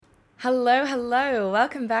Hello, hello.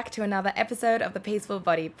 Welcome back to another episode of the Peaceful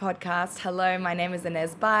Body Podcast. Hello, my name is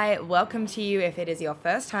Inez Bai. Welcome to you if it is your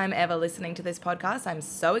first time ever listening to this podcast. I'm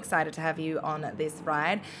so excited to have you on this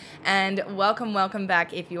ride. And welcome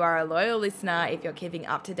back if you are a loyal listener, if you're keeping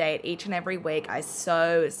up to date each and every week. I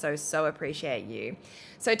so appreciate you.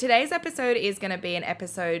 So today's episode is going to be an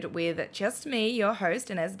episode with just me, your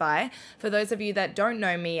host, Inez Bai. For those of you that don't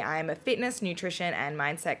know me, I'm a fitness, nutrition, and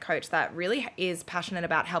mindset coach that really is passionate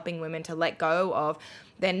about helping women to let go of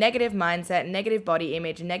their negative mindset, negative body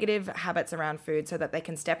image, negative habits around food so that they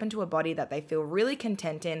can step into a body that they feel really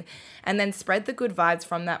content in and then spread the good vibes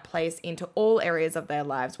from that place into all areas of their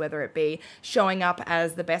lives, whether it be showing up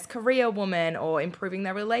as the best career woman or improving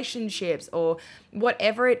their relationships or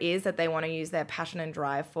whatever it is that they want to use their passion and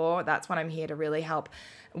drive for. That's what I'm here to really help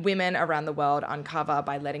women around the world uncover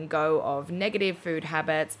by letting go of negative food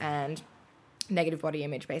habits and negative body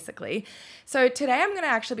image, basically. So today I'm going to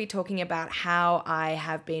actually be talking about how I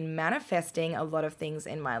have been manifesting a lot of things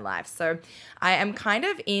in my life. So I am kind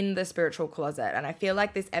of in the spiritual closet, and I feel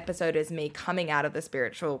like this episode is me coming out of the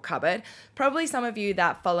spiritual cupboard. Probably some of you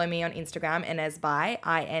that follow me on Instagram, Inez Bai,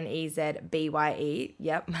 Inezbye.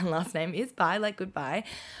 Yep, my last name is Bai, like goodbye.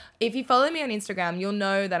 If you follow me on Instagram, you'll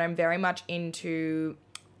know that I'm very much into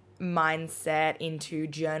mindset, into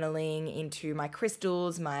journaling, into my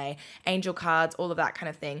crystals, my angel cards, all of that kind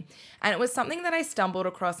of thing. And it was something that I stumbled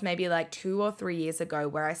across maybe like 2 or 3 years ago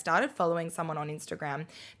where I started following someone on Instagram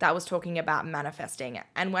that was talking about manifesting.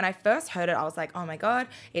 And when I first heard it, I was like, oh my God,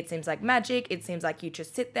 it seems like magic. It seems like you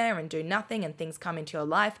just sit there and do nothing and things come into your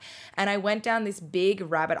life. And I went down this big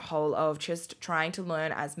rabbit hole of just trying to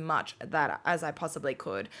learn as much as I possibly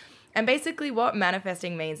could. And basically what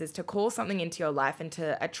manifesting means is to call something into your life and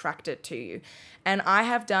to attract it to you. And I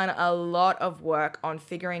have done a lot of work on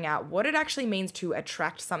figuring out what it actually means to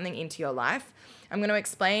attract something into your life. I'm going to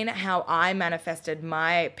explain how I manifested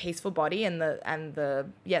my peaceful body and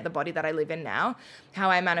the body that I live in now, how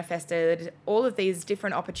I manifested all of these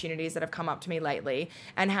different opportunities that have come up to me lately,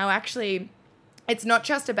 and how actually it's not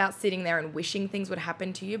just about sitting there and wishing things would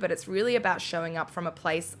happen to you, but it's really about showing up from a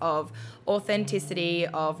place of authenticity,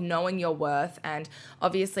 of knowing your worth. And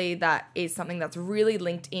obviously that is something that's really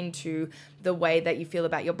linked into the way that you feel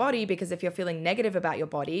about your body, because if you're feeling negative about your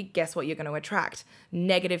body, guess what you're going to attract?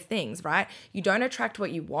 Negative things, right? You don't attract what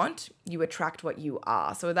you want, you attract what you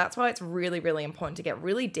are. So that's why it's really, really important to get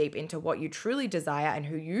really deep into what you truly desire and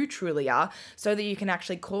who you truly are so that you can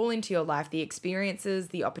actually call into your life the experiences,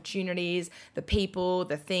 the opportunities, the people,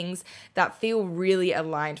 the things that feel really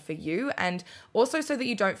aligned for you. And also so that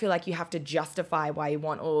you don't feel like you have to justify why you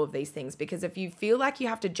want all of these things. Because if you feel like you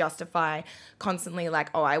have to justify constantly like,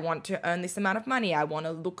 oh, I want to earn this amount of money, I want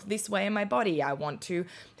to look this way in my body, I want to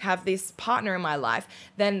have this partner in my life,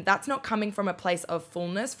 then that's not coming from a place of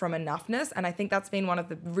fullness, from enoughness. And I think that's been one of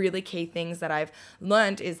the really key things that I've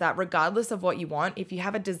learned is that regardless of what you want, if you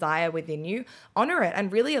have a desire within you, honor it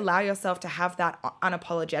and really allow yourself to have that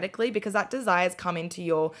unapologetically, because that desire has come into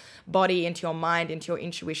your body, into your mind, into your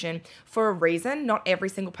intuition for a reason. Not every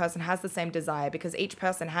single person has the same desire, because each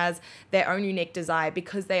person has their own unique desire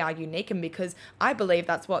because they are unique, and because I believe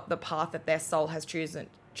that's what the path that their soul has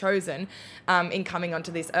chosen in coming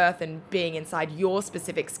onto this earth and being inside your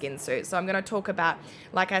specific skin suit. So I'm going to talk about,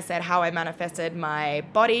 like I said, how I manifested my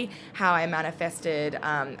body, how I manifested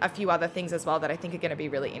a few other things as well that I think are going to be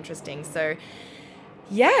really interesting. So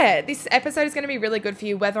yeah, this episode is going to be really good for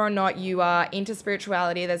you, whether or not you are into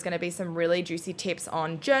spirituality. There's going to be some really juicy tips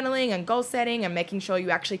on journaling and goal setting and making sure you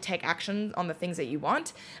actually take action on the things that you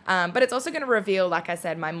want. But it's also going to reveal, like I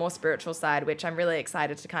said, my more spiritual side, which I'm really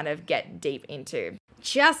excited to kind of get deep into.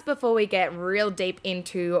 Just before we get real deep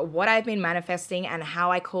into what I've been manifesting and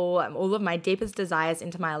how I call all of my deepest desires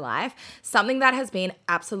into my life, something that has been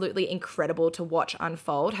absolutely incredible to watch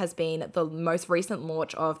unfold has been the most recent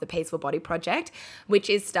launch of the Peaceful Body Project, which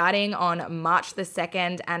is starting on March the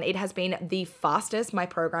 2nd, and it has been the fastest my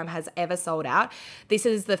program has ever sold out. This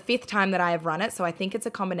is the 5th time that I have run it, so I think it's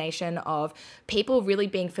a combination of people really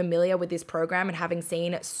being familiar with this program and having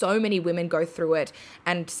seen so many women go through it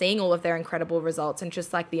and seeing all of their incredible results and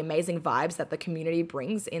just like the amazing vibes that the community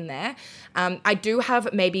brings in there. I do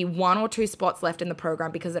have maybe 1 or 2 spots left in the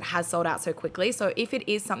program because it has sold out so quickly. So if it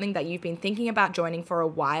is something that you've been thinking about joining for a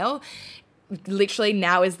while, literally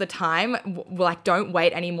now is the time. Like, don't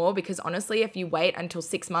wait anymore, because honestly, if you wait until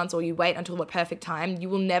 6 months or you wait until the perfect time, you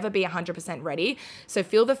will never be 100% ready. So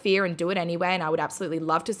feel the fear and do it anyway. And I would absolutely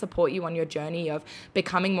love to support you on your journey of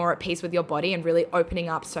becoming more at peace with your body and really opening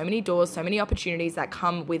up so many doors, so many opportunities that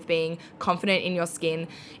come with being confident in your skin,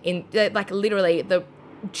 in like literally the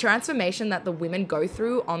transformation that the women go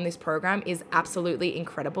through on this program is absolutely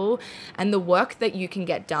incredible. And the work that you can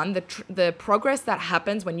get done, the progress that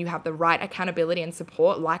happens when you have the right accountability and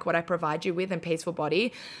support, like what I provide you with in Peaceful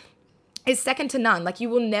Body, is second to none. Like, you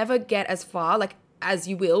will never get as far, like, as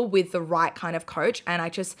you will with the right kind of coach. And I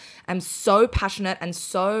just am so passionate and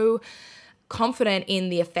so confident in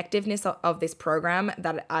the effectiveness of this program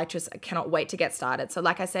that I just cannot wait to get started. So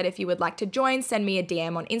like I said, if you would like to join, send me a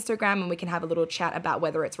DM on Instagram and we can have a little chat about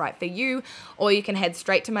whether it's right for you, or you can head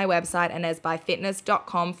straight to my website,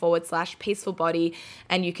 inezbyfitness.com/peaceful body,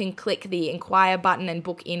 and you can click the inquire button and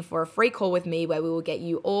book in for a free call with me where we will get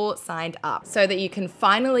you all signed up so that you can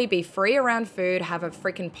finally be free around food, have a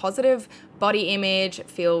freaking positive body image,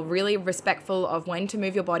 feel really respectful of when to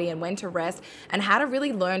move your body and when to rest, and how to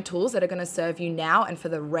really learn tools that are going to serve you now and for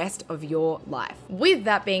the rest of your life. With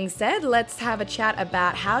that being said, let's have a chat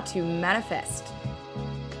about how to manifest.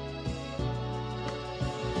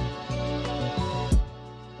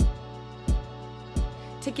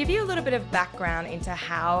 To give you a little bit of background into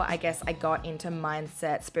how I guess I got into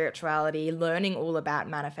mindset, spirituality, learning all about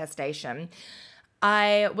manifestation,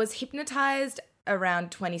 I was hypnotized around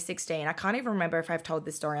 2016. I can't even remember if I've told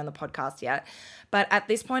this story on the podcast yet, but at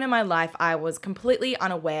this point in my life, I was completely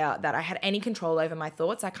unaware that I had any control over my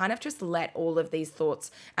thoughts. I kind of just let all of these thoughts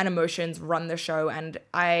and emotions run the show, and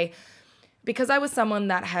because I was someone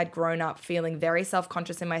that had grown up feeling very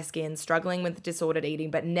self-conscious in my skin, struggling with disordered eating,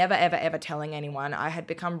 but never, ever, ever telling anyone, I had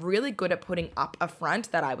become really good at putting up a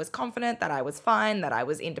front that I was confident, that I was fine, that I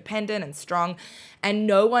was independent and strong, and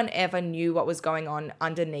no one ever knew what was going on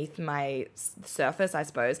underneath my surface, I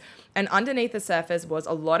suppose. And underneath the surface was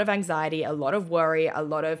a lot of anxiety, a lot of worry, a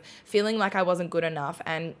lot of feeling like I wasn't good enough.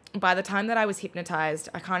 And by the time that I was hypnotized,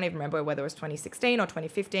 I can't even remember whether it was 2016 or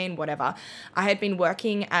 2015, whatever, I had been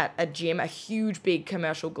working at a gym, a huge, big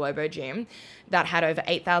commercial Globo gym that had over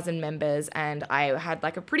 8,000 members. And I had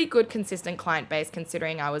like a pretty good consistent client base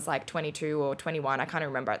considering I was like 22 or 21. I can't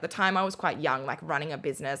remember. At the time I was quite young, like running a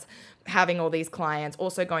business, having all these clients,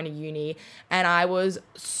 also going to uni. And I was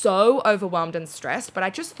so overwhelmed and stressed, but I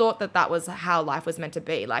just thought that that was how life was meant to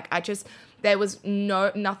be. Like there was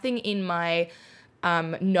nothing in my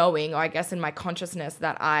knowing, or I guess in my consciousness,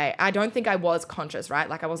 that I don't think I was conscious, right?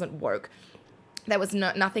 Like I wasn't woke. There was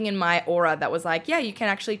nothing in my aura that was like, yeah, you can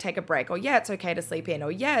actually take a break, or yeah, it's okay to sleep in,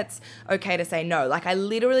 or yeah, it's okay to say no. Like I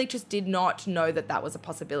literally just did not know that that was a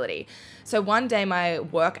possibility. So one day my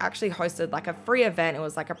work actually hosted like a free event. It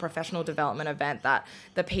was like a professional development event that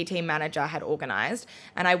the PT manager had organized.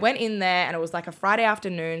 And I went in there and it was like a Friday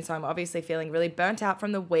afternoon. So I'm obviously feeling really burnt out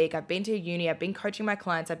from the week. I've been to uni. I've been coaching my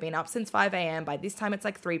clients. I've been up since 5 a.m. By this time it's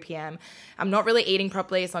like 3 p.m. I'm not really eating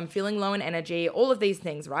properly. So I'm feeling low in energy, all of these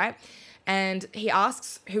things, right? And he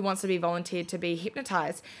asks who wants to be volunteered to be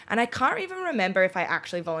hypnotized. And I can't even remember if I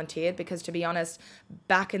actually volunteered, because to be honest,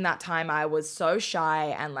 back in that time, I was so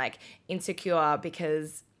shy and like insecure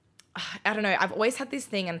because I don't know, I've always had this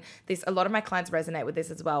thing, and a lot of my clients resonate with this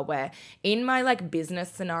as well, where in my like business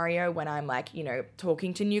scenario, when I'm like, you know,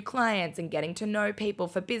 talking to new clients and getting to know people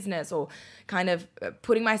for business, or kind of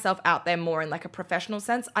putting myself out there more in like a professional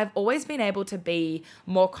sense, I've always been able to be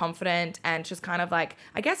more confident and just kind of like,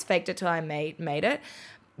 I guess, faked it till I made it.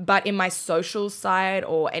 But in my social side,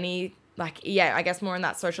 or any I guess more on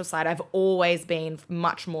that social side, I've always been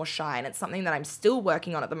much more shy, and it's something that I'm still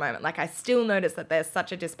working on at the moment. Like I still notice that there's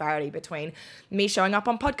such a disparity between me showing up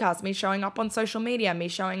on podcasts, me showing up on social media, me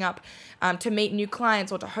showing up to meet new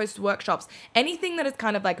clients or to host workshops, anything that is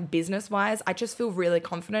kind of like business wise, I just feel really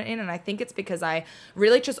confident in. And I think it's because I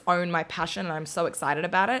really just own my passion and I'm so excited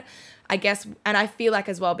about it, I guess. And I feel like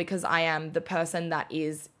as well, because I am the person that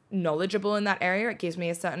is knowledgeable in that area, it gives me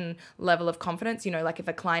a certain level of confidence. You know, like if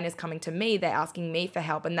a client is coming to me, they're asking me for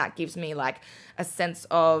help, and that gives me like a sense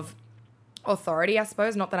of authority, I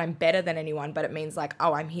suppose. Not that I'm better than anyone, but it means like,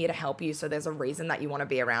 oh, I'm here to help you, so there's a reason that you want to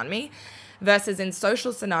be around me. Versus in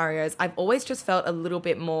social scenarios, I've always just felt a little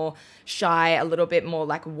bit more shy, a little bit more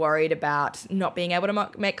like worried about not being able to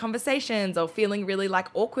make conversations, or feeling really like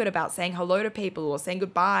awkward about saying hello to people or saying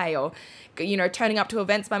goodbye, or, you know, turning up to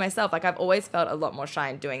events by myself. Like I've always felt a lot more shy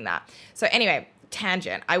in doing that. So anyway,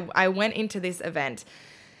 tangent. I went into this event,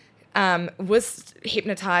 was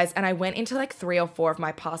hypnotized, and I went into like 3 or 4 of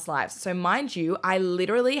my past lives. So mind you, I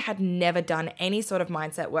literally had never done any sort of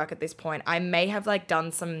mindset work at this point. I may have like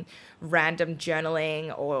done some random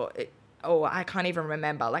journaling, or I can't even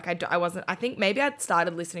remember. Like I think maybe I'd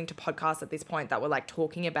started listening to podcasts at this point that were like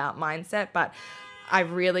talking about mindset, but I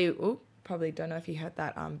really, probably don't know if you heard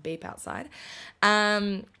that beep outside.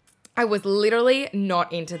 I was literally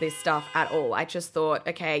not into this stuff at all. I just thought,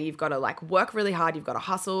 okay, you've got to like work really hard. You've got to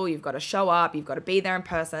hustle. You've got to show up. You've got to be there in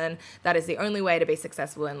person. That is the only way to be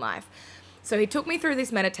successful in life. So he took me through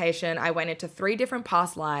this meditation. I went into 3 different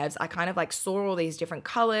past lives. I kind of like saw all these different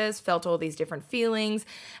colors, felt all these different feelings.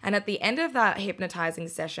 And at the end of that hypnotizing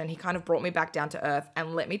session, he kind of brought me back down to earth.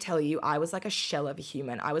 And let me tell you, I was like a shell of a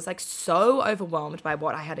human. I was like so overwhelmed by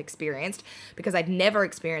what I had experienced because I'd never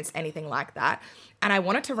experienced anything like that. And I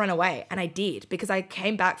wanted to run away, and I did, because I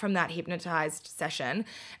came back from that hypnotized session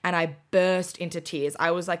and I burst into tears.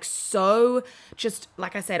 I was like so just,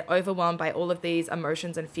 like I said, overwhelmed by all of these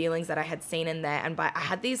emotions and feelings that I had seen in there. And I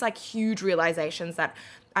had these like huge realizations that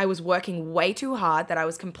I was working way too hard, that I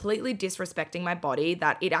was completely disrespecting my body,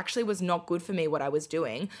 that it actually was not good for me what I was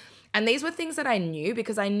doing. And these were things that I knew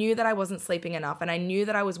because I knew that I wasn't sleeping enough, and I knew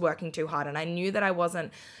that I was working too hard, and I knew that I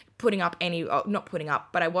wasn't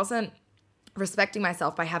but I wasn't respecting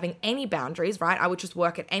myself by having any boundaries, right? I would just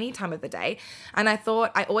work at any time of the day. And I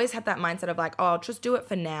thought, I always had that mindset of like, oh, I'll just do it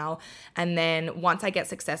for now. And then once I get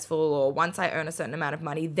successful or once I earn a certain amount of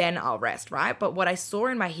money, then I'll rest, right? But what I saw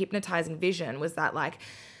in my hypnotizing vision was that like,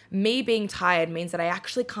 me being tired means that I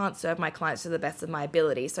actually can't serve my clients to the best of my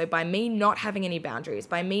ability. So by me not having any boundaries,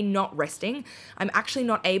 by me not resting, I'm actually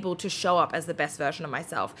not able to show up as the best version of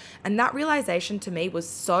myself. And that realization to me was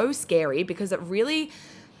so scary because it really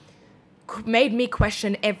made me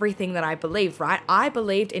question everything that I believed, right? I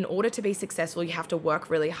believed in order to be successful, you have to work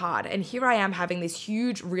really hard. And here I am having this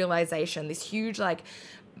huge realization, this huge like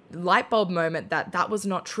light bulb moment that was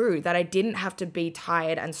not true, that I didn't have to be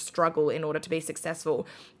tired and struggle in order to be successful.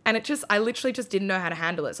 And I literally just didn't know how to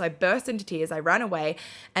handle it. So I burst into tears, I ran away.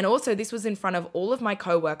 And also this was in front of all of my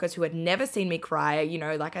coworkers who had never seen me cry. You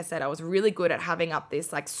know, like I said, I was really good at having up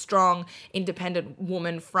this like strong, independent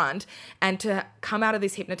woman front. And to come out of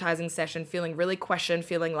this hypnotizing session feeling really questioned,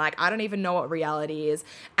 feeling like I don't even know what reality is,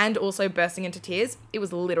 and also bursting into tears, it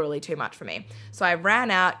was literally too much for me. So I ran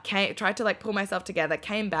out, tried to like pull myself together,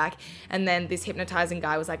 came back, and then this hypnotizing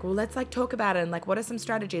guy was like, well, let's like talk about it and like what are some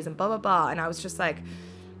strategies and blah, blah, blah. And I was just like,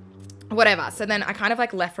 whatever. So then I kind of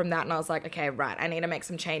like left from that and I was like, okay, right, I need to make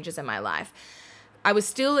some changes in my life. I was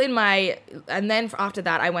still and then after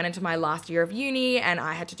that, I went into my last year of uni and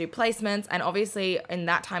I had to do placements. And obviously in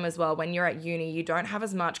that time as well, when you're at uni, you don't have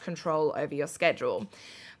as much control over your schedule.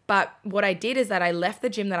 But what I did is that I left the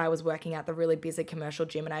gym that I was working at, the really busy commercial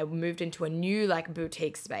gym, and I moved into a new like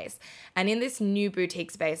boutique space. And in this new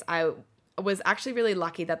boutique space, I was actually really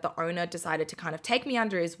lucky that the owner decided to kind of take me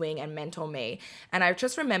under his wing and mentor me. And I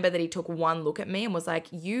just remember that he took one look at me and was like,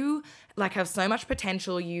 you like have so much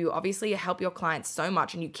potential. You obviously help your clients so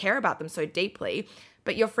much and you care about them so deeply,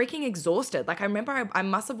 but you're freaking exhausted. Like I remember I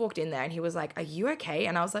must have walked in there and he was like, are you okay?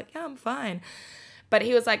 And I was like, yeah, I'm fine. But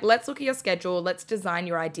he was like, let's look at your schedule. Let's design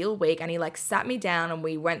your ideal week. And he like sat me down and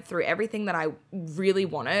we went through everything that I really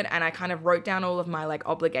wanted. And I kind of wrote down all of my like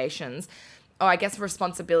obligations, or I guess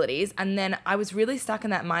responsibilities. And then I was really stuck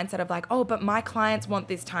in that mindset of like, oh, but my clients want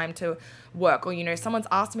this time to work, or, you know, someone's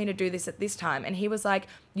asked me to do this at this time. And he was like,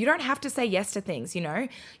 you don't have to say yes to things, you know,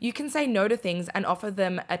 you can say no to things and offer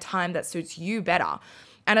them a time that suits you better.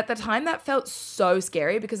 And at the time that felt so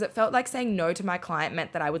scary because it felt like saying no to my client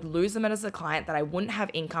meant that I would lose them as a client, that I wouldn't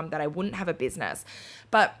have income, that I wouldn't have a business.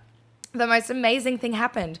 But the most amazing thing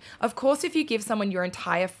happened. Of course, if you give someone your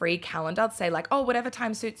entire free calendar, say like, oh, whatever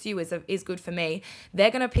time suits you is good for me,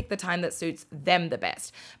 they're going to pick the time that suits them the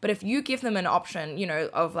best. But if you give them an option, you know,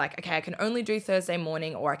 of like, okay, I can only do Thursday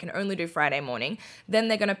morning or I can only do Friday morning, then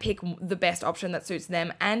they're going to pick the best option that suits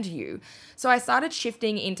them and you. So I started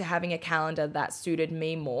shifting into having a calendar that suited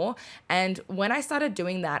me more. And when I started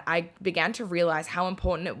doing that, I began to realize how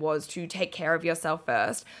important it was to take care of yourself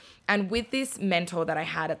first. And with this mentor that I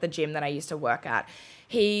had at the gym that I used to work at,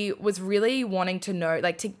 he was really wanting to know,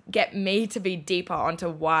 like to get me to be deeper onto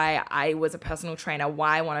why I was a personal trainer,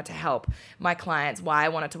 why I wanted to help my clients, why I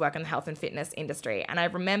wanted to work in the health and fitness industry. And I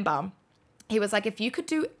remember he was like, if you could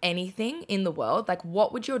do anything in the world, like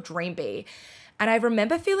what would your dream be? And I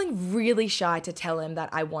remember feeling really shy to tell him that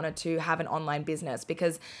I wanted to have an online business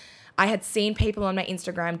because I had seen people on my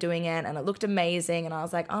Instagram doing it and it looked amazing. And I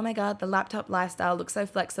was like, oh my God, the laptop lifestyle looks so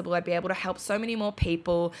flexible. I'd be able to help so many more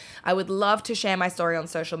people. I would love to share my story on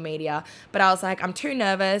social media. But I was like, I'm too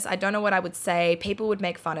nervous. I don't know what I would say. People would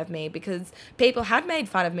make fun of me because people had made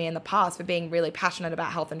fun of me in the past for being really passionate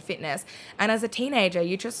about health and fitness. And as a teenager,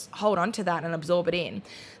 you just hold on to that and absorb it in.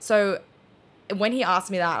 So when he asked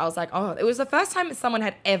me that, I was like, oh, it was the first time someone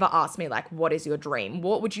had ever asked me, like, what is your dream?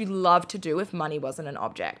 What would you love to do if money wasn't an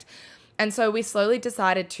object? And so we slowly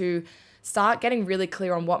decided to start getting really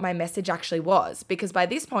clear on what my message actually was. Because by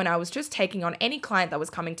this point, I was just taking on any client that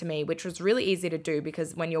was coming to me, which was really easy to do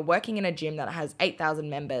because when you're working in a gym that has 8,000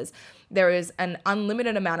 members, there is an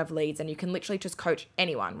unlimited amount of leads and you can literally just coach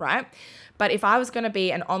anyone, right? But if I was going to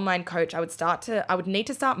be an online coach, I would need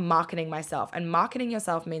to start marketing myself. And marketing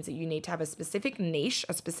yourself means that you need to have a specific niche,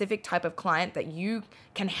 a specific type of client that you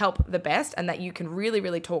can help the best and that you can really,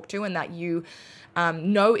 really talk to and that you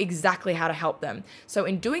know exactly how to help them. So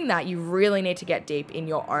in doing that, you really need to get deep in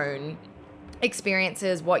your own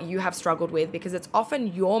experiences, what you have struggled with, because it's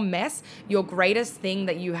often your mess, your greatest thing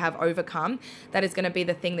that you have overcome, that is going to be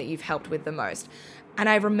the thing that you've helped with the most. And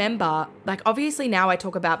I remember, like, obviously now I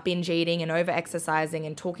talk about binge eating and over exercising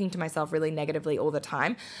and talking to myself really negatively all the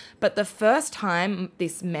time. But the first time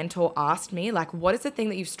this mentor asked me, like, what is the thing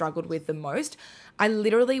that you've struggled with the most? I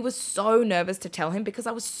literally was so nervous to tell him because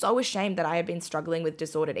I was so ashamed that I had been struggling with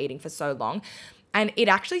disordered eating for so long. And it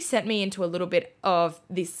actually sent me into a little bit of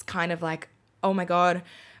this kind of like, oh my God,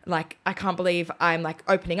 like, I can't believe I'm like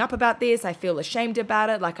opening up about this. I feel ashamed about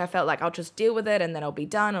it. Like, I felt like I'll just deal with it and then it'll be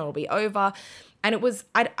done and it'll be over. And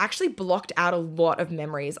I'd actually blocked out a lot of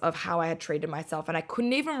memories of how I had treated myself. And I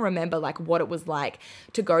couldn't even remember like what it was like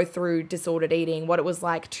to go through disordered eating, what it was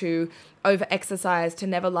like to over exercise, to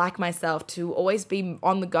never like myself, to always be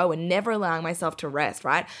on the go and never allowing myself to rest,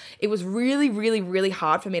 right? It was really, really, really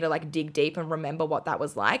hard for me to like dig deep and remember what that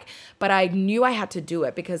was like. But I knew I had to do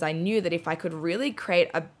it because I knew that if I could really create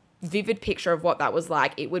a vivid picture of what that was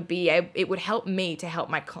like, it would help me to help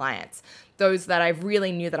my clients, those that I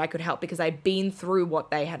really knew that I could help because I'd been through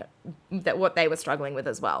what they were struggling with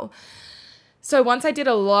as well. So once I did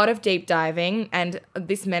a lot of deep diving, and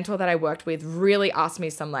this mentor that I worked with really asked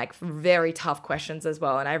me some like very tough questions as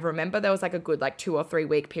well. And I remember there was like a good like 2 or 3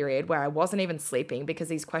 week period where I wasn't even sleeping because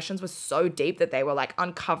these questions were so deep that they were like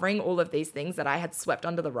uncovering all of these things that I had swept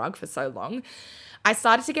under the rug for so long. I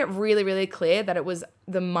started to get really, really clear that it was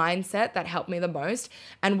the mindset that helped me the most.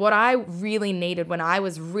 And what I really needed when I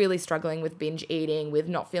was really struggling with binge eating, with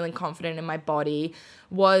not feeling confident in my body,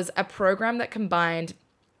 was a program that combined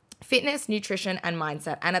fitness, nutrition, and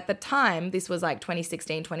mindset. And at the time, this was like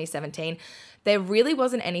 2016, 2017, there really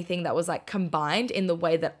wasn't anything that was like combined in the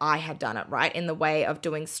way that I had done it, right? In the way of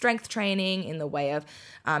doing strength training, in the way of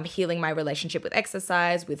healing my relationship with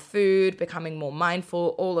exercise, with food, becoming more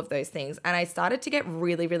mindful, all of those things. And I started to get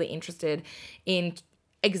really, really interested in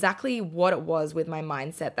exactly what it was with my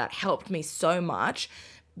mindset that helped me so much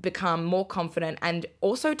become more confident and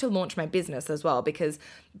also to launch my business as well, because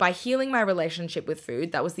by healing my relationship with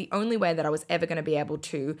food, that was the only way that I was ever going to be able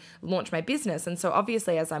to launch my business. And so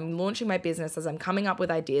obviously as I'm launching my business, as I'm coming up with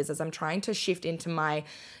ideas, as I'm trying to shift into my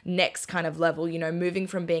next kind of level, you know, moving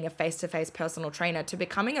from being a face-to-face personal trainer to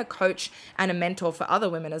becoming a coach and a mentor for other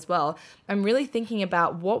women as well, I'm really thinking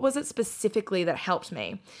about what was it specifically that helped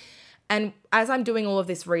me. And as I'm doing all of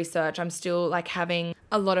this research, I'm still like having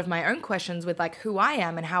a lot of my own questions with like who I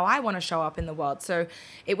am and how I want to show up in the world. So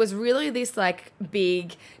it was really this like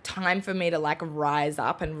big time for me to like rise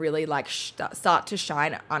up and really like start to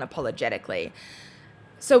shine unapologetically.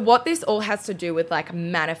 So what this all has to do with like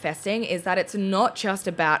manifesting is that it's not just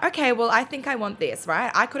about, okay, well, I think I want this,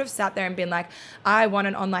 right? I could have sat there and been like, I want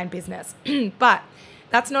an online business, but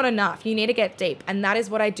that's not enough. You need to get deep. And that is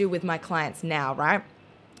what I do with my clients now, right?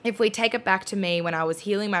 If we take it back to me when I was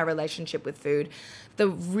healing my relationship with food, the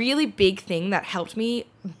really big thing that helped me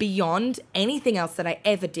beyond anything else that I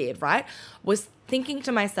ever did, right, was thinking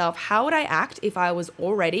to myself, how would I act if I was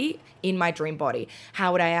already in my dream body?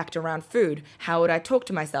 How would I act around food? How would I talk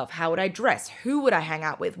to myself? How would I dress? Who would I hang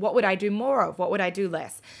out with? What would I do more of? What would I do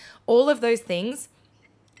less? All of those things.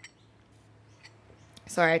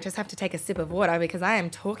 Sorry, I just have to take a sip of water because I am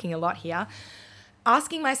talking a lot here.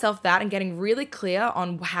 Asking myself that and getting really clear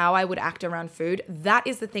on how I would act around food, that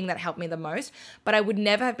is the thing that helped me the most. But I would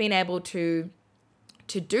never have been able to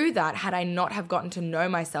do that had I not have gotten to know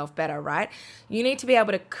myself better, right? You need to be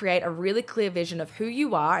able to create a really clear vision of who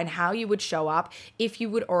you are and how you would show up if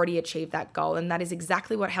you would already achieve that goal. And that is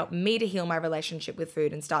exactly what helped me to heal my relationship with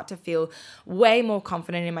food and start to feel way more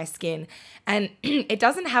confident in my skin. And it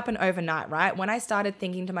doesn't happen overnight, right? When I started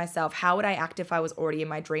thinking to myself, how would I act if I was already in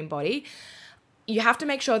my dream body? You have to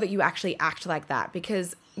make sure that you actually act like that,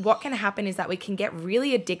 because what can happen is that we can get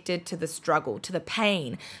really addicted to the struggle, to the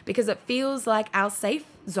pain, because it feels like our safe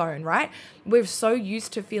zone, right? We're so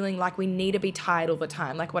used to feeling like we need to be tired all the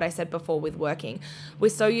time, like what I said before with working. We're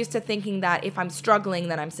so used to thinking that if I'm struggling,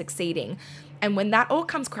 then I'm succeeding. And when that all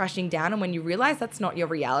comes crashing down and when you realize that's not your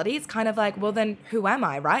reality, it's kind of like, well, then who am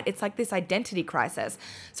I, right? It's like this identity crisis.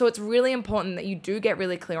 So it's really important that you do get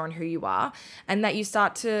really clear on who you are and that you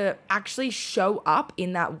start to actually show up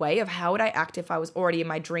in that way of how would I act if I was already in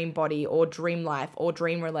my dream body or dream life or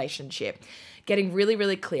dream relationship. Getting really,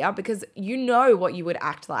 really clear, because you know what you would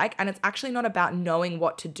act like, and it's actually not about knowing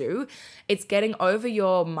what to do. It's getting over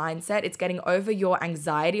your mindset. It's getting over your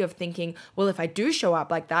anxiety of thinking, well, if I do show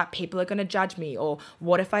up like that, people are going to judge me, or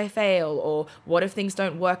what if I fail, or what if things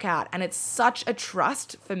don't work out? And it's such a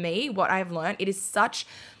trust for me, what I've learned. It is such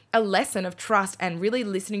a lesson of trust and really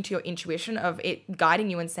listening to your intuition of it guiding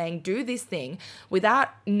you and saying, do this thing without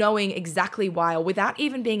knowing exactly why or without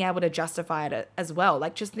even being able to justify it as well.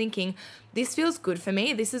 Like just thinking, this feels good for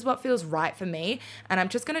me. This is what feels right for me. And I'm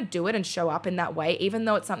just going to do it and show up in that way, even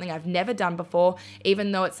though it's something I've never done before,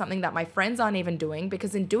 even though it's something that my friends aren't even doing,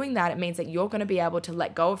 because in doing that, it means that you're going to be able to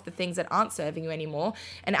let go of the things that aren't serving you anymore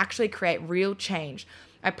and actually create real change.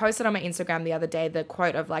 I posted on my Instagram the other day the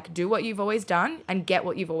quote of like, do what you've always done and get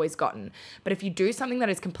what you've always gotten. But if you do something that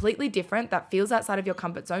is completely different, that feels outside of your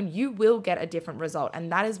comfort zone, you will get a different result.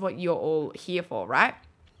 And that is what you're all here for, right?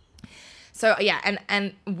 So yeah,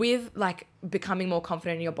 and with like becoming more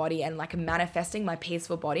confident in your body and like manifesting my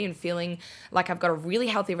peaceful body and feeling like I've got a really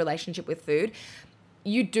healthy relationship with food,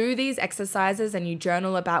 you do these exercises and you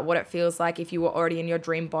journal about what it feels like if you were already in your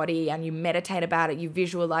dream body, and you meditate about it, you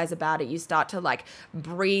visualize about it, you start to like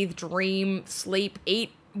breathe, dream, sleep,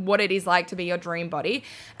 eat what it is like to be your dream body.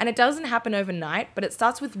 And it doesn't happen overnight, but it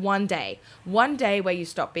starts with one day where you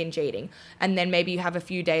stop binge eating, and then maybe you have a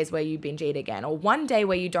few days where you binge eat again, or one day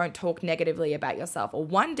where you don't talk negatively about yourself, or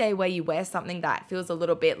one day where you wear something that feels a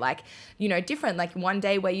little bit like, you know, different, like one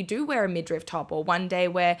day where you do wear a midriff top, or one day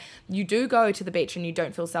where you do go to the beach and you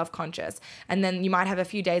don't feel self-conscious. And then you might have a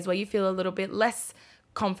few days where you feel a little bit less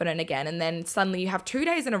confident again, and then suddenly you have 2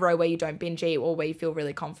 days in a row where you don't binge eat or where you feel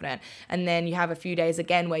really confident, and then you have a few days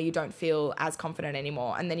again where you don't feel as confident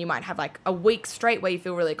anymore, and then you might have like a week straight where you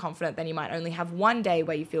feel really confident, then you might only have one day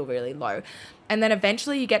where you feel really low, and then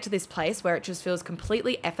eventually you get to this place where it just feels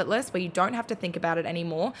completely effortless, where you don't have to think about it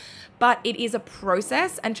anymore. But it is a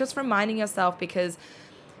process, and just reminding yourself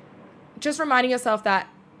that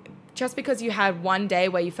just because you had one day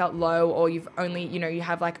where you felt low, or you've only, you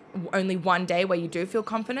have like only one day where you do feel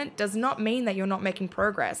confident, does not mean that you're not making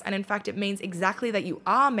progress. And in fact, it means exactly that you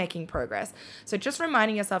are making progress. So just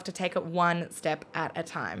reminding yourself to take it one step at a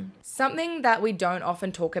time. Something that we don't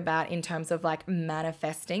often talk about in terms of like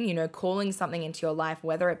manifesting, calling something into your life,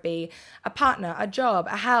 whether it be a partner, a job,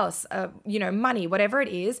 a house, money, whatever it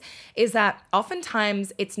is that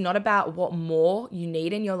oftentimes it's not about what more you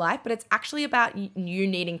need in your life, but it's actually about you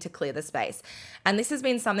needing to clear the space. And this has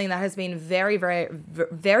been something that has been very, very,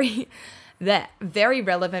 very very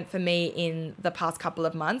relevant for me in the past couple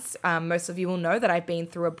of months. Most of you will know that I've been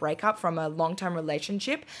through a breakup from a long-term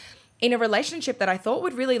relationship, in a relationship that I thought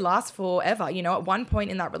would really last forever. At one point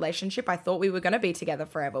in that relationship, I thought we were going to be together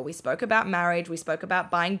forever. We spoke about marriage, we spoke about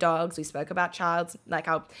buying dogs, we spoke about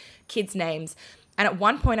our kids' names. And at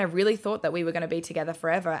one point I really thought that we were going to be together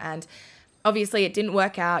forever. And obviously it didn't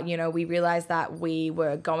work out. We realized that we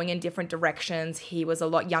were going in different directions. He was a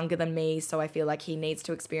lot younger than me, so I feel like he needs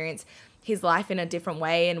to experience his life in a different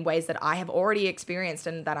way, in ways that I have already experienced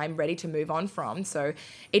and that I'm ready to move on from. So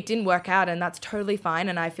it didn't work out, and that's totally fine.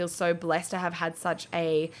 And I feel so blessed to have had such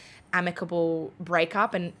a amicable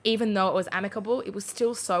breakup. And even though it was amicable, it was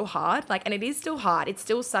still so hard. And it is still hard. It's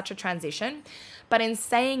still such a transition. But in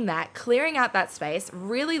saying that, clearing out that space,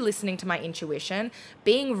 really listening to my intuition,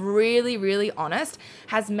 being really, really honest,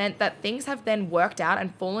 has meant that things have then worked out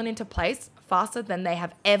and fallen into place faster than they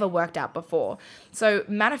have ever worked out before. So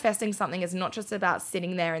manifesting something is not just about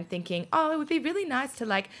sitting there and thinking, oh, it would be really nice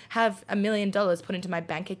to have $1 million put into my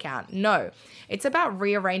bank account. No, it's about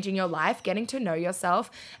rearranging your life, getting to know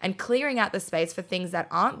yourself, and clearing out the space for things that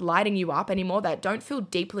aren't lighting you up anymore, that don't feel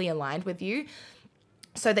deeply aligned with you,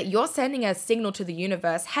 so that you're sending a signal to the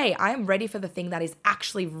universe, hey, I am ready for the thing that is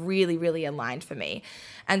actually really, really aligned for me.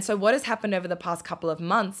 And so what has happened over the past couple of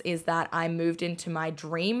months is that I moved into my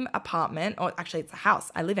dream apartment, or actually it's a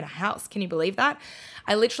house. I live in a house. Can you believe that?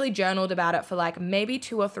 I literally journaled about it for maybe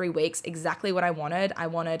 2 or 3 weeks, exactly what I wanted. I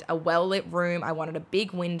wanted a well-lit room. I wanted a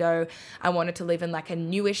big window. I wanted to live in a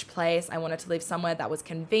newish place. I wanted to live somewhere that was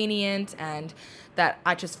convenient and that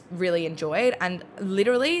I just really enjoyed. And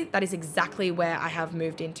literally that is exactly where I have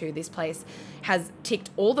moved into. This place has ticked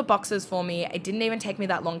all the boxes for me. It didn't even take me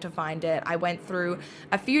that long to find it. I went through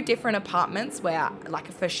a few different apartments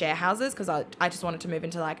for share houses, because I just wanted to move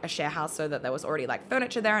into a share house so that there was already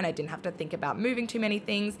furniture there and I didn't have to think about moving too many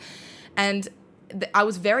things. And I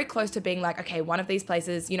was very close to being like, okay, one of these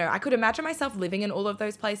places, I could imagine myself living in all of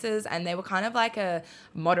those places, and they were kind of like a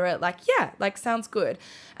moderate, like, yeah, like sounds good.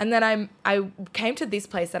 And then I came to this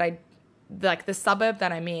place that like the suburb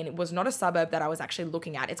that I'm in was not a suburb that I was actually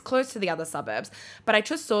looking at. It's close to the other suburbs, but I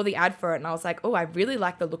just saw the ad for it and I was like, oh, I really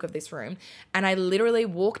like the look of this room. And I literally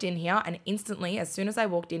walked in here, and instantly, as soon as I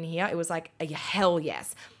walked in here, it was like a hell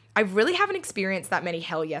yes. I really haven't experienced that many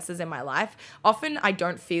hell yeses in my life. Often I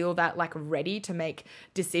don't feel that like ready to make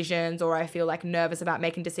decisions, or I feel like nervous about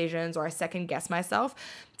making decisions, or I second guess myself.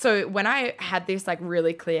 So when I had this like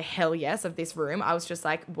really clear hell yes of this room, I was just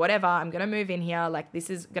like, whatever, I'm going to move in here. Like this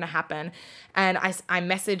is going to happen. And I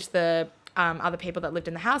messaged the other people that lived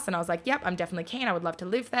in the house, and I was like, yep, I'm definitely keen. I would love to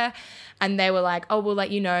live there. And they were like, oh, we'll let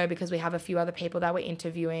you know because we have a few other people that we're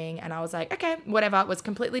interviewing. And I was like, okay, whatever. Was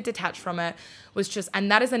completely detached from it. And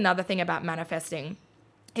that is another thing about manifesting.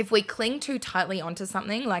 If we cling too tightly onto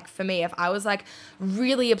something, like for me, if I was like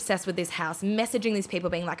really obsessed with this house, messaging these people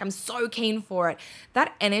being like, I'm so keen for it,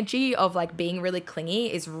 that energy of like being really clingy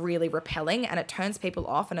is really repelling, and it turns people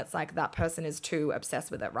off, and it's like that person is too obsessed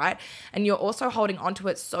with it, right? And you're also holding onto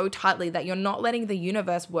it so tightly that you're not letting the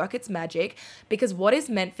universe work its magic, because what is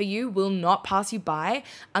meant for you will not pass you by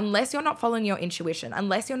unless you're not following your intuition,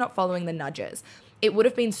 unless you're not following the nudges. It would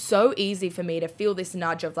have been so easy for me to feel this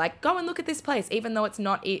nudge of like, go and look at this place, even though it's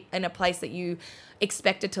not in a place that you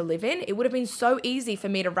expected to live in. It would have been so easy for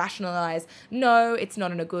me to rationalize, no, it's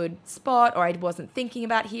not in a good spot, or I wasn't thinking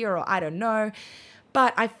about here, or I don't know.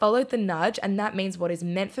 But I followed the nudge, and that means what is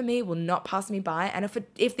meant for me will not pass me by. And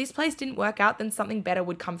if this place didn't work out, then something better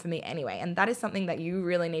would come for me anyway. And that is something that you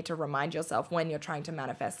really need to remind yourself when you're trying to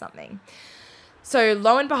manifest something. So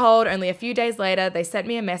lo and behold, only a few days later, they sent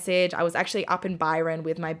me a message. I was actually up in Byron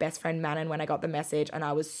with my best friend Manon when I got the message, and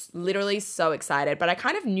I was literally so excited. But I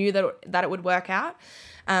kind of knew that it would work out.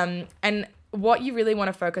 And what you really want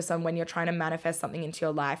to focus on when you're trying to manifest something into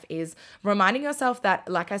your life is reminding yourself that,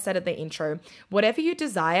 like I said at the intro, whatever you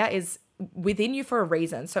desire is within you for a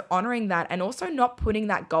reason. So honoring that, and also not putting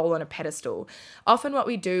that goal on a pedestal. Often what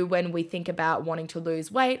we do when we think about wanting to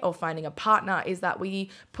lose weight or finding a partner is that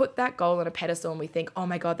we put that goal on a pedestal and we think, oh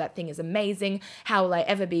my God, that thing is amazing. How will I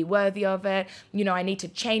ever be worthy of it? I need to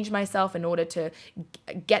change myself in order to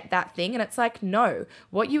get that thing. And it's like, no,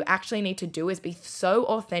 what you actually need to do is be so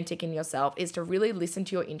authentic in yourself, is to really listen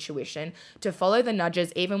to your intuition, to follow the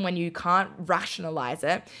nudges even when you can't rationalize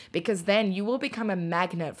it, because then you will become a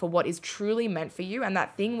magnet for what is truly meant for you, and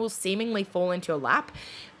that thing will seemingly fall into your lap,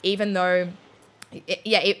 even though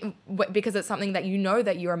because it's something that you know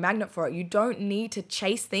that you're a magnet for it. You don't need to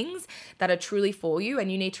chase things that are truly for you,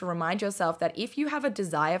 and you need to remind yourself that if you have a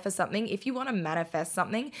desire for something, if you want to manifest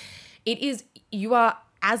something, you are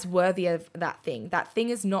as worthy of that thing. That thing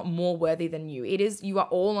is not more worthy than you. You are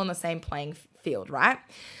all on the same playing field, right?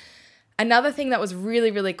 Another thing that was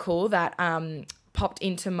really, really cool that popped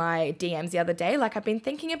into my DMs the other day, like I've been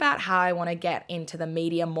thinking about how I want to get into the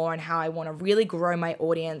media more and how I want to really grow my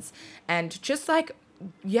audience and just like,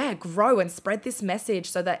 grow and spread this message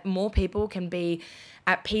so that more people can be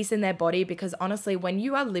at peace in their body. Because honestly, when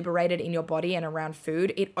you are liberated in your body and around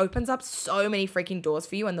food, it opens up so many freaking doors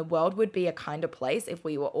for you, and the world would be a kinder place if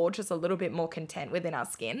we were all just a little bit more content within our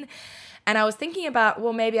skin. And I was thinking about,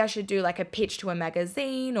 well, maybe I should do like a pitch to a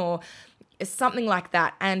magazine or something like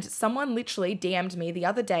that. And someone literally DM'd me the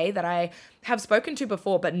other day that I have spoken to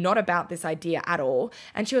before, but not about this idea at all.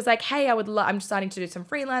 And she was like, hey, I'm starting to do some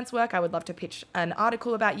freelance work. I would love to pitch an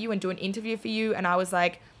article about you and do an interview for you. And I was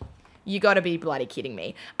like, you got to be bloody kidding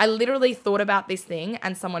me. I literally thought about this thing,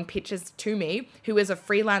 and someone pitches to me who is a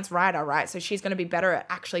freelance writer, right? So she's going to be better at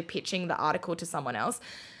actually pitching the article to someone else.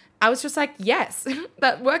 I was just like, yes,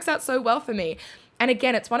 that works out so well for me. And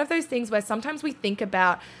again, it's one of those things where sometimes we think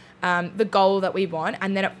about the goal that we want,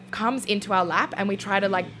 and then it comes into our lap and we try to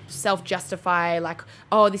like self-justify like,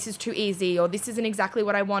 oh, this is too easy, or this isn't exactly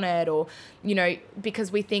what I wanted, or,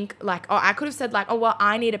 because we think like, oh, I could have said like, oh, well,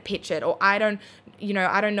 I need to pitch it, or I don't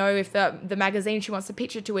know if the magazine she wants to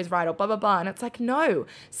pitch it to is right, or blah, blah, blah. And it's like, no,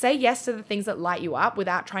 say yes to the things that light you up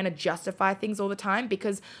without trying to justify things all the time.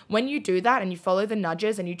 Because when you do that and you follow the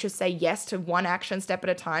nudges and you just say yes to one action step at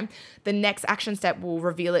a time, the next action step will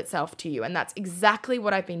reveal itself to you. And that's exactly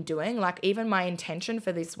what I've been doing. Like even my intention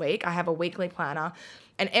for this week, I have a weekly planner,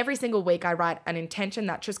 and every single week I write an intention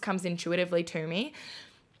that just comes intuitively to me.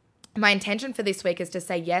 My intention for this week is to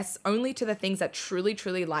say yes only to the things that truly,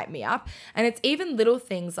 truly light me up. And it's even little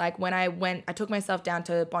things like when I took myself down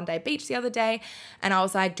to Bondi Beach the other day, and I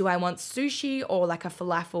was like, do I want sushi or like a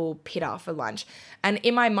falafel pita for lunch? And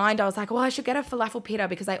in my mind, I was like, well, I should get a falafel pita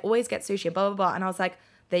because I always get sushi, blah, blah, blah. And I was like,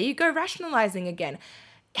 there you go, rationalizing again.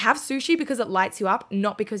 have sushi because it lights you up,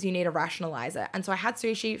 not because you need to rationalize it. And so I had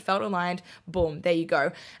sushi, felt aligned, boom, there you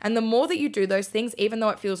go. And the more that you do those things, even though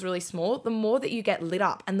it feels really small, the more that you get lit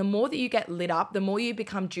up. And the more that you get lit up, the more you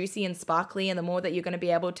become juicy and sparkly, and the more that you're going to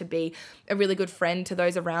be able to be a really good friend to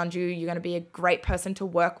those around you. You're going to be a great person to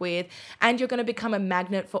work with, and you're going to become a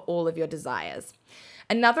magnet for all of your desires.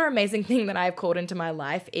 Another amazing thing that I've called into my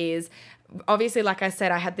life is, obviously, like I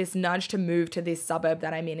said, I had this nudge to move to this suburb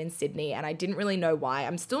that I'm in Sydney, and I didn't really know why.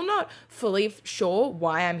 I'm still not fully sure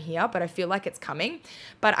why I'm here, but I feel like it's coming.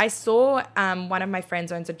 But I saw one of my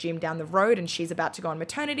friends owns a gym down the road, and she's about to go on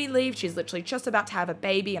maternity leave. She's literally just about to have a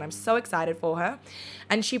baby, and I'm so excited for her.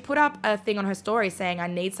 And she put up a thing on her story saying, I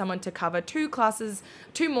need someone to cover 2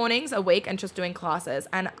 mornings a week and just doing classes.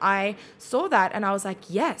 And I saw that and I was like,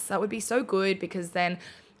 yes, that would be so good, because then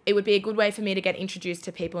it would be a good way for me to get introduced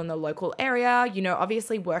to people in the local area. You know,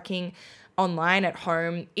 obviously working online at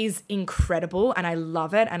home is incredible, and I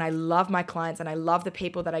love it, and I love my clients, and I love the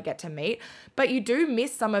people that I get to meet, but you do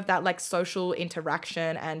miss some of that like social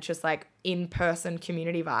interaction and just like in-person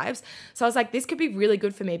community vibes. So I was like, this could be really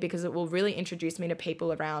good for me because it will really introduce me to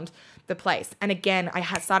people around the place. And again, I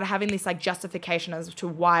had started having this like justification as to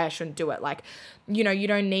why I shouldn't do it. Like, you know, you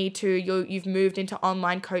don't need to, you've moved into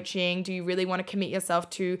online coaching. Do you really want to commit yourself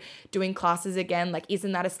to doing classes again? Like,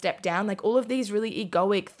 isn't that a step down? Like all of these really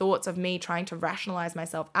egoic thoughts of me trying to rationalize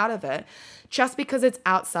myself out of it just because it's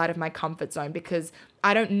outside of my comfort zone, because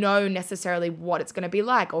I don't know necessarily what it's going to be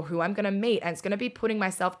like or who I'm going to meet. And it's going to be putting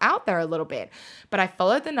myself out there a little bit. But I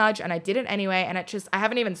followed the nudge and I did it anyway. And I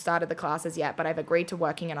haven't even started the classes yet, but I've agreed to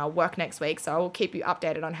working, and I'll work next week. So I will keep you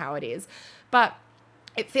updated on how it is. But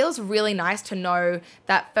it feels really nice to know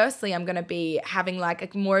that firstly, I'm going to be having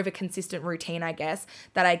like more of a consistent routine, I guess,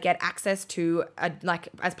 that I get access to, like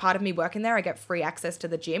as part of me working there, I get free access to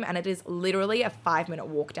the gym, and it is literally a 5-minute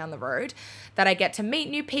walk down the road, that I get to meet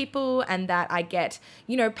new people, and that I get,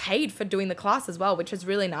 you know, paid for doing the class as well, which is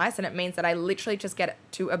really nice. And it means that I literally just get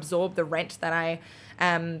to absorb the rent that I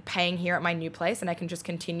paying here at my new place, and I can just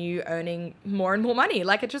continue earning more and more money.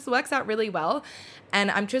 Like it just works out really well. And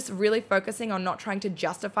I'm just really focusing on not trying to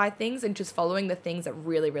justify things and just following the things that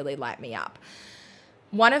really, really light me up.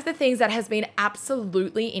 One of the things that has been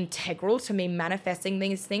absolutely integral to me manifesting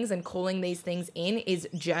these things and calling these things in is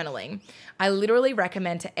journaling. I literally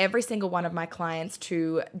recommend to every single one of my clients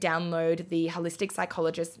to download the Holistic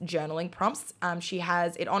Psychologist journaling prompts. She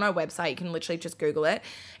has it on her website. You can literally just Google it.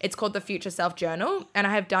 It's called the Future Self Journal, and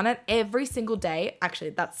I have done it every single day. Actually,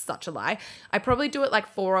 that's such a lie. I probably do it like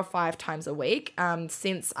 4 or 5 times a week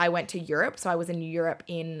since I went to Europe. So I was in Europe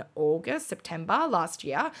in September last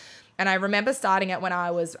year. And I remember starting it when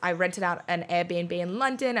I rented out an Airbnb in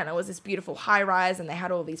London, and it was this beautiful high rise, and they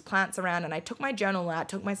had all these plants around, and I took my journal out,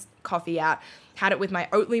 took my coffee out, had it with my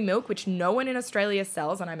Oatly milk, which no one in Australia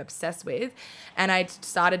sells and I'm obsessed with. And I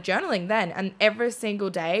started journaling then, and every single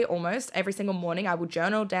day, almost every single morning, I will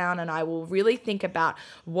journal down and I will really think about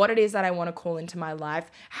what it is that I want to call into my life,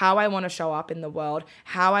 how I want to show up in the world,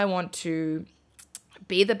 how I want to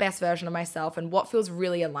be the best version of myself, and what feels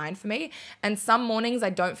really aligned for me. And some mornings I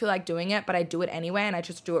don't feel like doing it, but I do it anyway, and I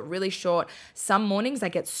just do it really short. Some mornings I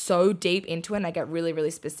get so deep into it and I get really,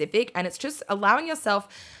 really specific, and it's just allowing yourself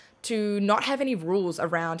to not have any rules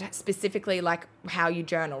around specifically like how you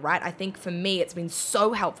journal, right? I think for me, it's been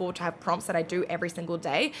so helpful to have prompts that I do every single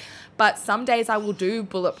day. But some days I will do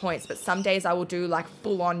bullet points, but some days I will do like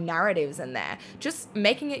full on narratives in there. Just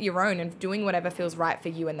making it your own and doing whatever feels right for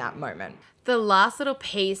you in that moment. The last little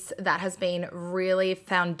piece that has been really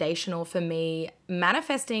foundational for me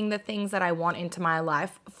manifesting the things that I want into my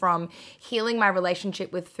life, from healing my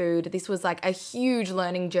relationship with food. This was like a huge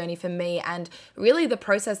learning journey for me, and really the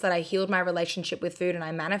process that I healed my relationship with food and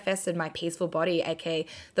I manifested my peaceful body, aka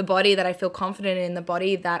the body that I feel confident in, the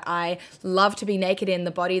body that I love to be naked in, the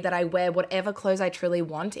body that I wear whatever clothes I truly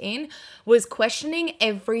want in, was questioning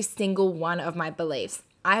every single one of my beliefs.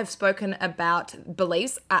 I have spoken about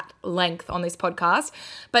beliefs at length on this podcast,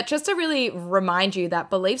 but just to really remind you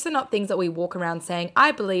that beliefs are not things that we walk around saying,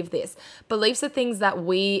 I believe this. Beliefs are things that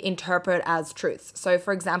we interpret as truths. So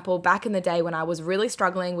for example, back in the day when I was really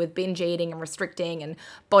struggling with binge eating and restricting and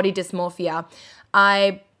body dysmorphia,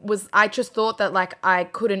 I just thought that like I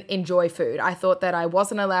couldn't enjoy food. I thought that I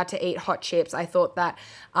wasn't allowed to eat hot chips. I thought that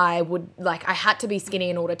I had to be skinny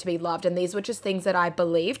in order to be loved. And these were just things that I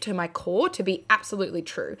believed to my core to be absolutely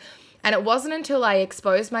true. And it wasn't until I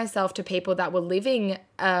exposed myself to people that were living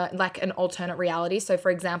like an alternate reality. So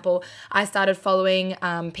for example, I started following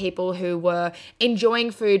people who were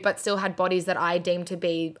enjoying food but still had bodies that I deemed to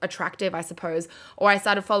be attractive, I suppose. Or I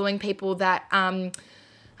started following people that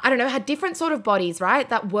I don't know, had different sort of bodies, right?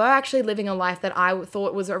 That were actually living a life that I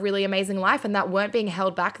thought was a really amazing life and that weren't being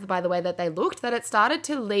held back by the way that they looked, that it started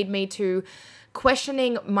to lead me to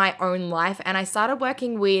questioning my own life. And I started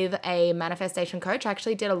working with a manifestation coach. I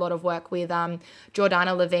actually did a lot of work with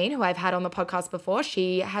Jordana Levine, who I've had on the podcast before.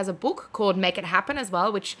 She has a book called Make It Happen as well,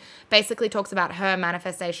 which basically talks about her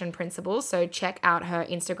manifestation principles. So check out her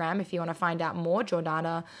Instagram if you want to find out more.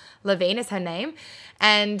 Jordana Levine is her name.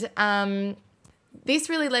 And this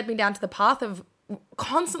really led me down to the path of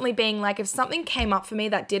constantly being like, if something came up for me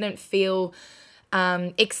that didn't feel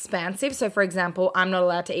expansive. So for example, I'm not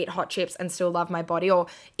allowed to eat hot chips and still love my body, or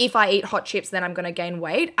if I eat hot chips, then I'm going to gain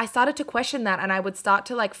weight. I started to question that, and I would start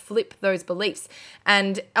to like flip those beliefs.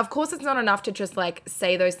 And of course, it's not enough to just like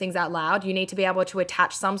say those things out loud. You need to be able to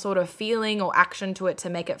attach some sort of feeling or action to it to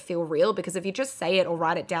make it feel real. Because if you just say it or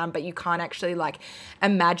write it down, but you can't actually like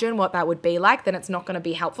imagine what that would be like, then it's not going to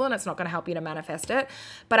be helpful and it's not going to help you to manifest it.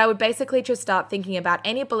 But I would basically just start thinking about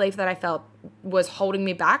any belief that I felt was holding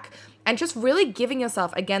me back, and just really giving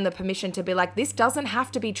yourself, again, the permission to be like, this doesn't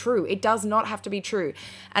have to be true. It does not have to be true.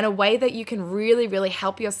 And a way that you can really, really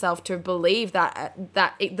help yourself to believe that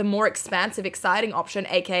the more expansive, exciting option,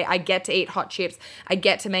 aka I get to eat hot chips, I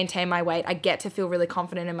get to maintain my weight, I get to feel really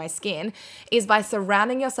confident in my skin, is by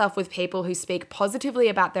surrounding yourself with people who speak positively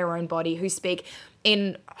about their own body, who speak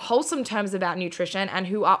in wholesome terms about nutrition, and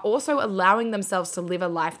who are also allowing themselves to live a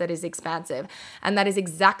life that is expansive. And that is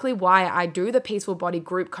exactly why I do the Peaceful Body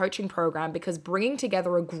group coaching program, because bringing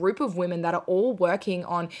together a group of women that are all working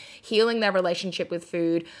on healing their relationship with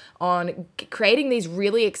food, on creating these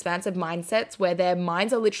really expansive mindsets where their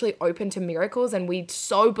minds are literally open to miracles. And we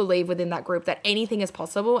so believe within that group that anything is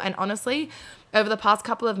possible. And honestly, over the past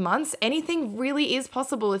couple of months, anything really is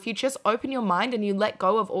possible if you just open your mind and you let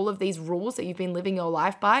go of all of these rules that you've been living your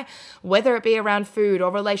life by, whether it be around food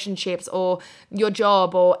or relationships or your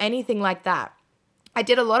job or anything like that. I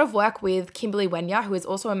did a lot of work with Kimberly Wenya, who is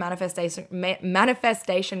also a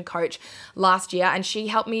manifestation coach last year, and she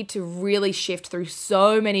helped me to really shift through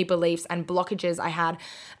so many beliefs and blockages I had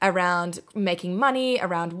around making money,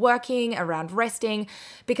 around working, around resting,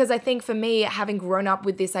 because I think for me, having grown up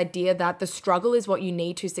with this idea that the struggle is what you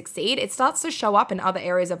need to succeed, it starts to show up in other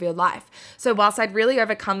areas of your life. So whilst I'd really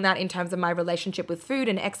overcome that in terms of my relationship with food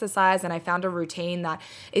and exercise, and I found a routine that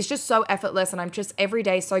is just so effortless, and I'm just every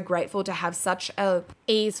day so grateful to have such a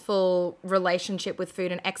easeful relationship with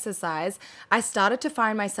food and exercise, I started to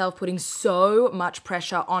find myself putting so much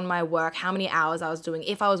pressure on my work, how many hours I was doing,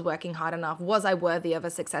 if I was working hard enough, was I worthy of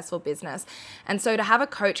a successful business? And so to have a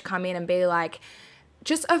coach come in and be like,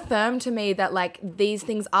 just affirm to me that like these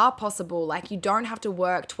things are possible. Like you don't have to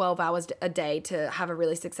work 12 hours a day to have a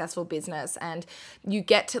really successful business, and you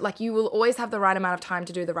get to like, you will always have the right amount of time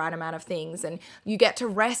to do the right amount of things, and you get to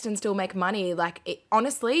rest and still make money. Like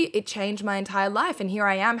honestly, it changed my entire life. And here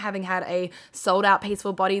I am, having had a sold out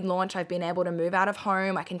Peaceful Body launch. I've been able to move out of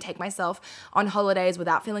home. I can take myself on holidays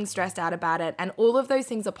without feeling stressed out about it. And all of those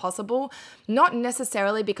things are possible, not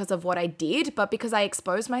necessarily because of what I did, but because I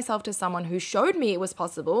exposed myself to someone who showed me it was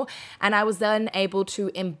possible, and I was then able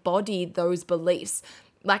to embody those beliefs.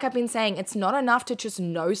 Like I've been saying, it's not enough to just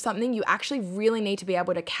know something. You actually really need to be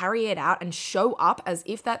able to carry it out and show up as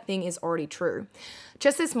if that thing is already true.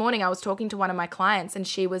 Just this morning, I was talking to one of my clients, and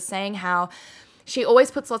she was saying how she always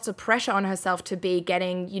puts lots of pressure on herself to be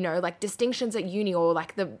getting, like distinctions at uni or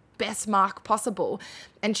like the best mark possible.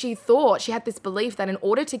 And she had this belief that in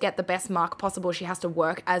order to get the best mark possible, she has to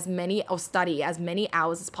work study as many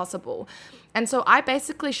hours as possible. And so I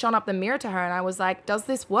basically shone up the mirror to her and I was like, does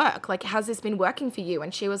this work? Like, has this been working for you?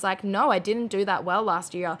 And she was like, no, I didn't do that well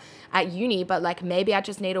last year at uni, but like maybe I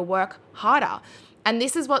just need to work harder. And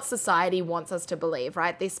this is what society wants us to believe,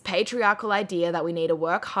 right? This patriarchal idea that we need to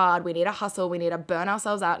work hard, we need to hustle, we need to burn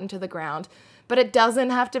ourselves out into the ground. But it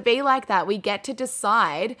doesn't have to be like that. We get to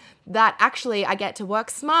decide that actually I get to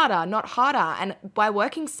work smarter, not harder. And by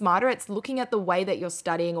working smarter, it's looking at the way that you're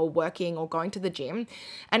studying or working or going to the gym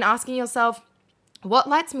and asking yourself, what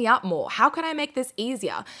lights me up more? How can I make this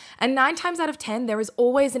easier? And 9 times out of 10, there is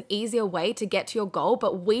always an easier way to get to your goal,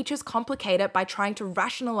 but we just complicate it by trying to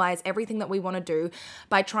rationalize everything that we want to do,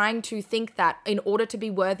 by trying to think that in order to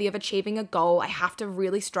be worthy of achieving a goal, I have to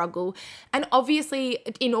really struggle. And obviously,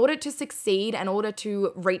 in order to succeed, in order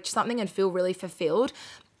to reach something and feel really fulfilled,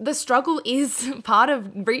 the struggle is part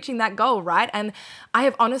of reaching that goal, right? And I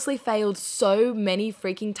have honestly failed so many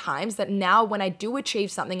freaking times that now when I do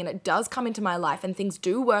achieve something and it does come into my life and things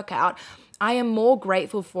do work out, I am more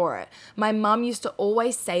grateful for it. My mum used to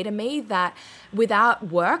always say to me that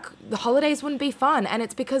without work, the holidays wouldn't be fun. And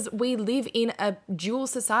it's because we live in a dual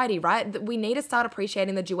society, right? That we need to start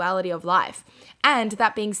appreciating the duality of life. And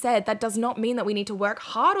that being said, that does not mean that we need to work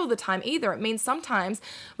hard all the time either. It means sometimes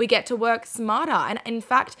we get to work smarter. And in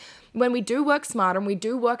fact, when we do work smarter and we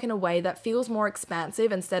do work in a way that feels more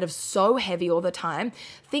expansive instead of so heavy all the time,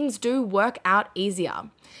 things do work out easier.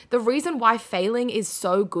 The reason why failing is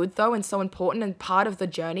so good though and so important and part of the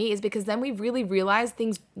journey is because then we really realize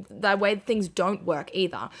the way things don't work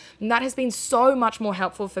either. And that has been so much more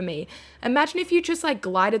helpful for me. Imagine if you just like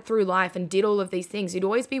glided through life and did all of these things. You'd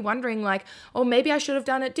always be wondering like, oh, maybe I should have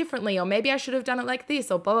done it differently, or maybe I should have done it like this,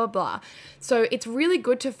 or blah, blah, blah. So it's really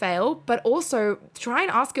good to fail, but also try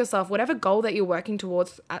and ask yourself, whatever goal that you're working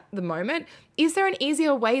towards at the moment, is there an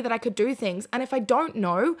easier way that I could do things? And if I don't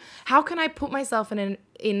know, how can I put myself in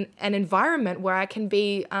an environment where I can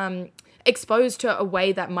be exposed to a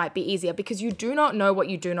way that might be easier? Because you do not know what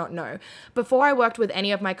you do not know. Before I worked with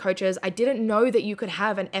any of my coaches, I didn't know that you could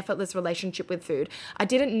have an effortless relationship with food. I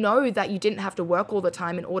didn't know that you didn't have to work all the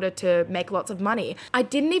time in order to make lots of money. I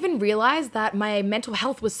didn't even realize that my mental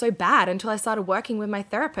health was so bad until I started working with my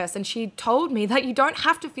therapist, and she told me that you don't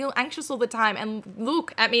have to feel anxious all the time. And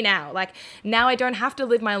look at me now. Like, now I don't have to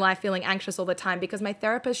live my life feeling anxious all the time because my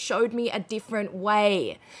therapist showed me a different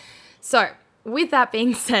way. So, with that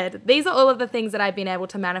being said, these are all of the things that I've been able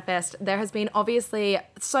to manifest. There has been obviously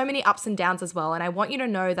so many ups and downs as well. And I want you to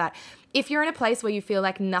know that if you're in a place where you feel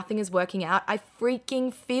like nothing is working out, I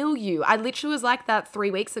freaking feel you. I literally was like that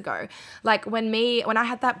 3 weeks ago. Like when I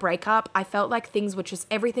had that breakup, I felt like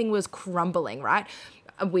everything was crumbling, right?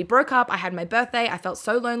 We broke up. I had my birthday. I felt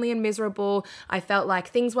so lonely and miserable. I felt like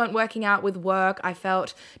things weren't working out with work. I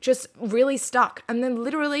felt just really stuck. And then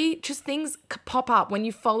literally just things pop up when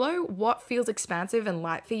you follow what feels expansive and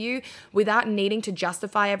light for you without needing to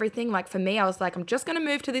justify everything. Like for me, I was like, I'm just going to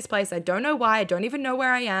move to this place. I don't know why. I don't even know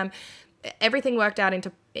where I am. Everything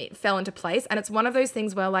it fell into place. And it's one of those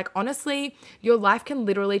things where, like, honestly, your life can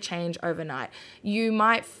literally change overnight. You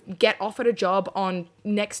might get offered a job on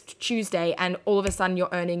next Tuesday and all of a sudden you're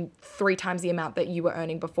earning 3 times the amount that you were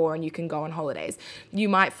earning before and you can go on holidays. You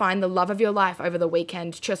might find the love of your life over the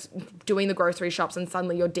weekend just doing the grocery shops and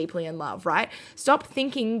suddenly you're deeply in love, right? Stop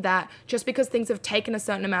thinking that just because things have taken a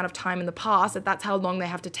certain amount of time in the past, that's how long they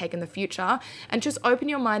have to take in the future, and just open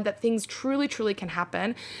your mind that things truly, truly can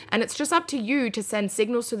happen. And it's just up to you to send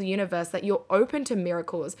signals to the universe that you're open to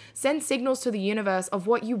miracles. Send signals to the universe of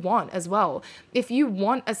what you want as well. If you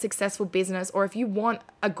want a successful business or if you want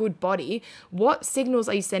a good body, what signals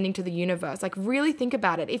are you sending to the universe? Like, really think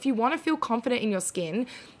about it. If you want to feel confident in your skin,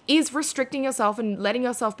 is restricting yourself and letting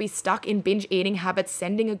yourself be stuck in binge eating habits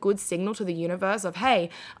sending a good signal to the universe of, hey,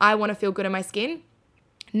 I want to feel good in my skin?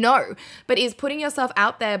 No, but is putting yourself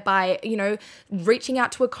out there by, reaching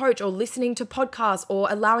out to a coach or listening to podcasts or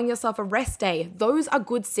allowing yourself a rest day. Those are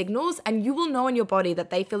good signals, and you will know in your body that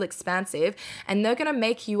they feel expansive, and they're going to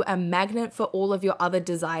make you a magnet for all of your other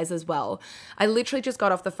desires as well. I literally just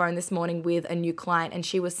got off the phone this morning with a new client, and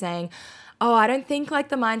she was saying, oh, I don't think like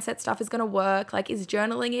the mindset stuff is going to work. Like, is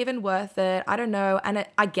journaling even worth it? I don't know. And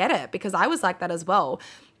I get it, because I was like that as well.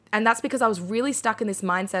 And that's because I was really stuck in this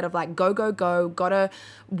mindset of like, go, gotta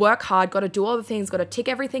work hard, gotta do all the things, gotta tick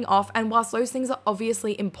everything off. And whilst those things are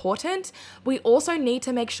obviously important, we also need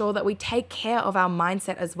to make sure that we take care of our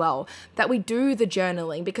mindset as well, that we do the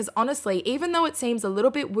journaling. Because honestly, even though it seems a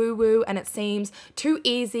little bit woo-woo and it seems too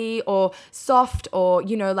easy or soft or,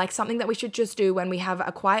 like something that we should just do when we have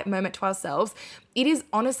a quiet moment to ourselves, it is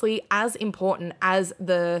honestly as important as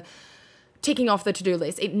the ticking off the to-do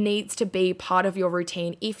list. It needs to be part of your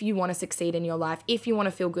routine if you want to succeed in your life, if you want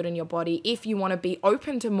to feel good in your body, if you want to be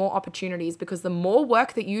open to more opportunities, because the more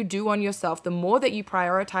work that you do on yourself, the more that you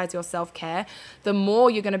prioritize your self-care, the more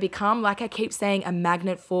you're going to become, like I keep saying, a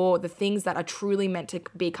magnet for the things that are truly meant to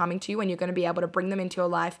be coming to you, and you're going to be able to bring them into your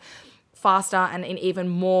life faster and in even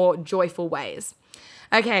more joyful ways.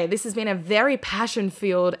 Okay, this has been a very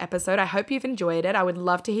passion-filled episode. I hope you've enjoyed it. I would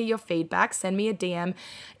love to hear your feedback. Send me a DM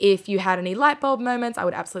if you had any light bulb moments. I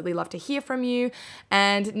would absolutely love to hear from you.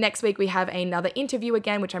 And next week we have another interview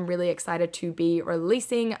again, which I'm really excited to be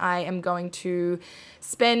releasing. I am going to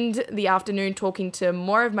spend the afternoon talking to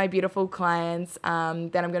more of my beautiful clients.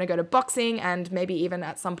 Then I'm going to go to boxing, and maybe even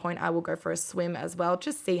at some point I will go for a swim as well,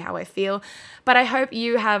 just see how I feel. But I hope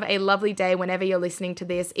you have a lovely day whenever you're listening to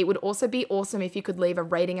this. It would also be awesome if you could leave a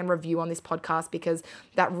rating and review on this podcast, because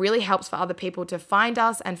that really helps for other people to find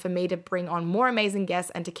us and for me to bring on more amazing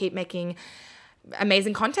guests and to keep making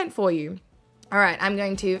amazing content for you. All right, I'm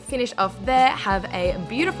going to finish off there. Have a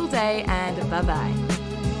beautiful day, and bye-bye.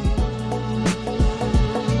 you.